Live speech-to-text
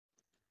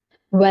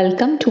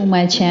Welcome to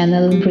my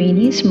channel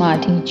Greeny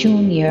Smarty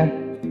Jr.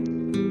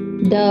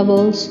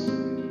 Doubles,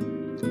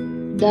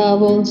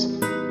 doubles.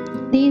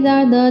 These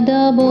are the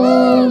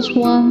doubles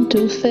 1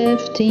 to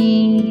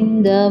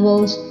 15.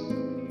 Doubles,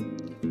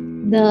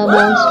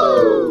 doubles.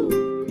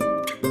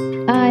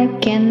 I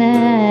can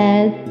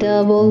add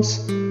doubles,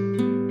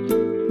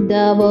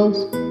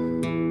 doubles.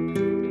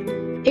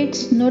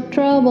 It's no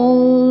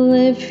trouble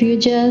if you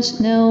just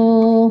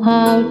know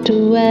how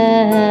to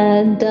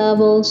add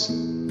doubles,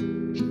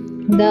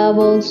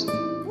 doubles.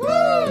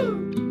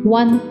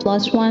 1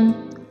 plus 1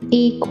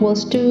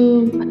 equals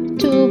 2.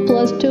 2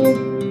 plus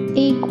 2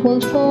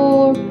 equals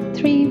 4.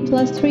 3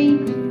 plus 3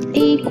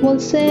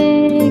 equals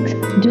 6.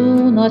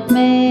 Do not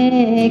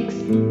mix.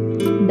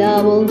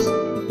 Doubles,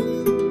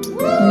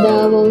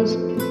 doubles.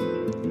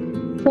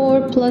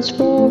 4 plus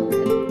 4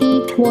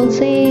 equals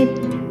 8.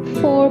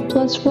 4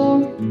 plus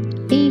 4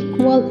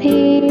 equals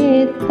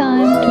 8.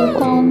 Time to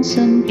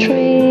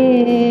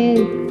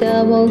concentrate.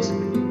 Doubles,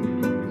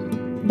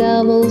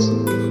 doubles.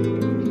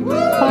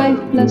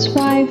 5 plus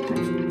 5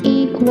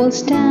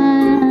 equals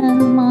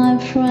 10, my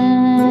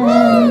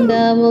friend.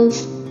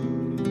 Doubles,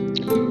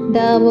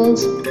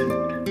 doubles.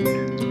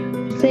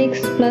 6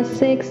 plus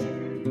 6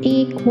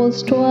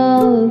 equals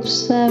 12.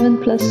 7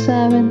 plus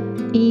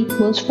 7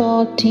 equals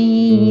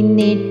 14.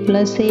 8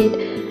 plus 8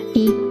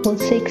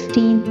 equals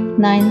 16.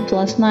 9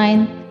 plus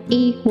 9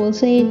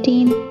 equals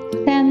 18.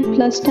 10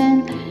 plus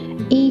 10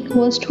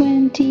 equals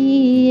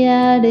 20.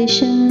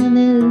 Addition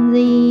is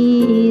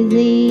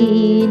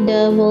easy.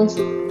 Doubles,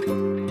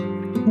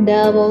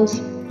 doubles.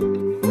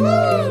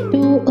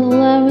 2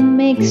 11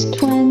 makes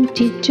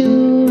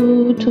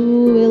 22.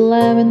 2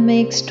 11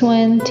 makes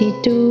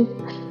 22.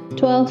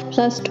 12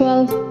 plus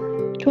 12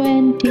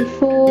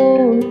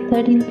 24.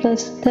 13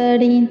 plus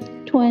 13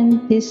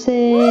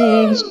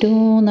 26.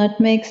 Do not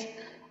mix.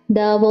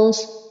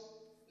 Doubles,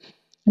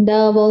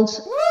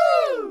 doubles.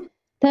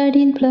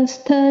 13 plus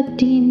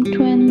 13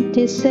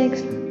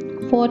 26.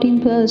 14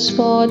 plus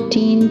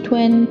 14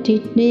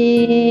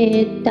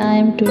 28.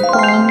 Time to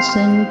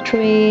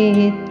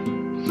concentrate.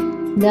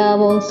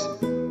 Doubles,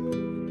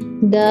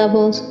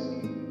 doubles.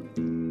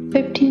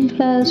 15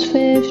 plus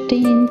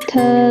 15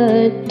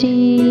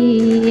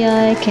 30.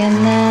 I can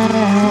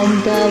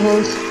add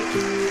doubles,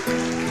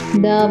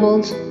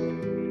 doubles.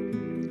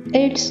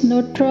 It's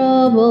no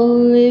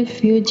trouble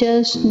if you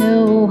just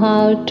know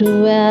how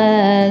to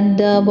add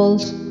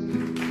doubles,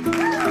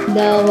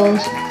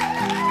 doubles.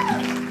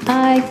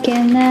 I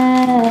can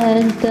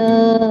add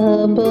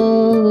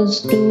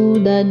doubles. Do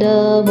the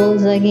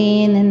doubles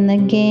again and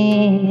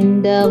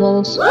again.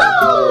 Doubles,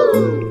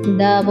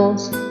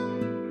 doubles.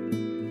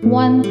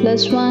 1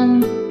 plus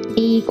 1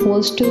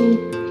 equals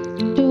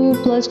 2. 2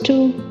 plus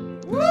 2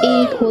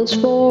 equals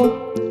 4.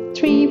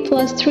 3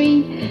 plus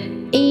 3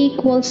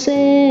 equals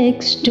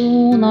 6.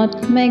 Do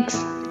not mix.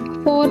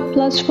 4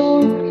 plus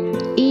 4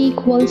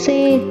 equals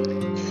 8.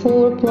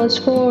 4 plus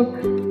 4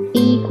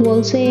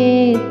 equals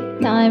 8.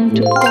 Time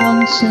to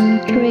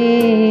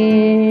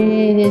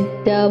concentrate.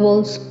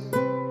 Doubles,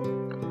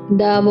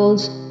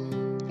 doubles.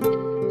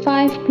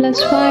 5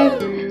 plus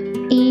 5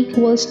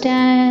 equals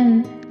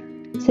 10.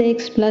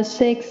 6 plus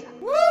 6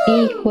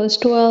 equals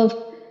 12.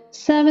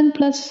 7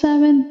 plus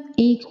 7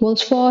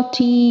 equals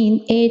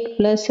 14. 8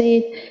 plus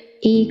 8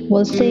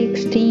 equals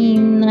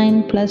 16.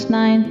 9 plus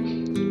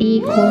 9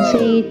 equals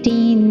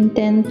 18.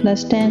 10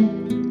 plus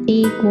 10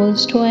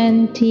 equals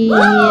 20.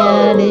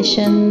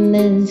 Addition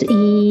is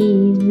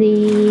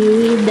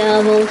easy.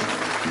 Doubles,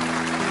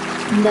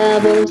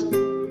 doubles.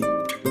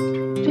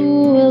 2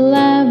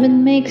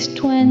 11 makes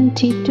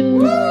 22.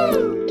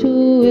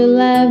 2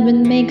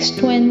 11 makes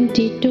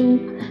 22.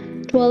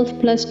 12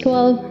 plus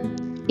 12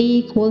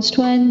 equals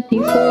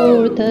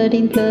 24.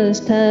 13 plus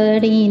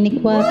 13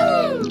 equals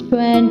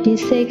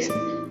 26.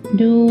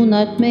 Do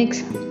not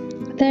mix.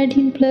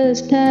 13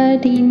 plus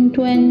 13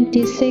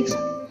 26.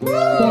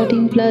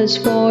 14 plus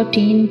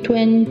 14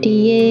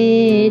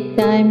 28.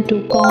 Time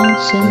to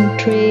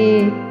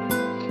concentrate.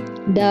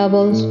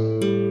 Doubles,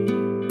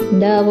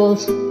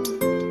 doubles.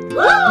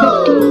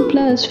 15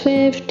 plus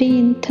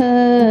 15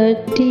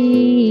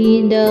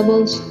 30.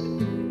 Doubles.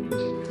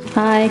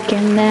 I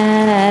can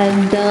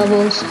add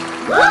doubles.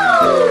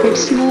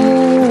 It's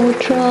no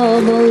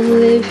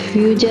trouble if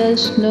you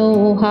just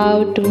know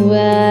how to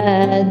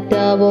add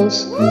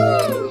doubles,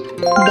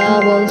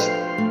 doubles.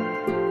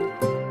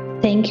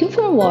 Thank you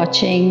for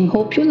watching.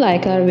 Hope you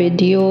like our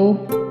video.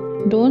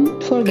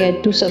 Don't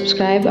forget to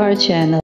subscribe our channel.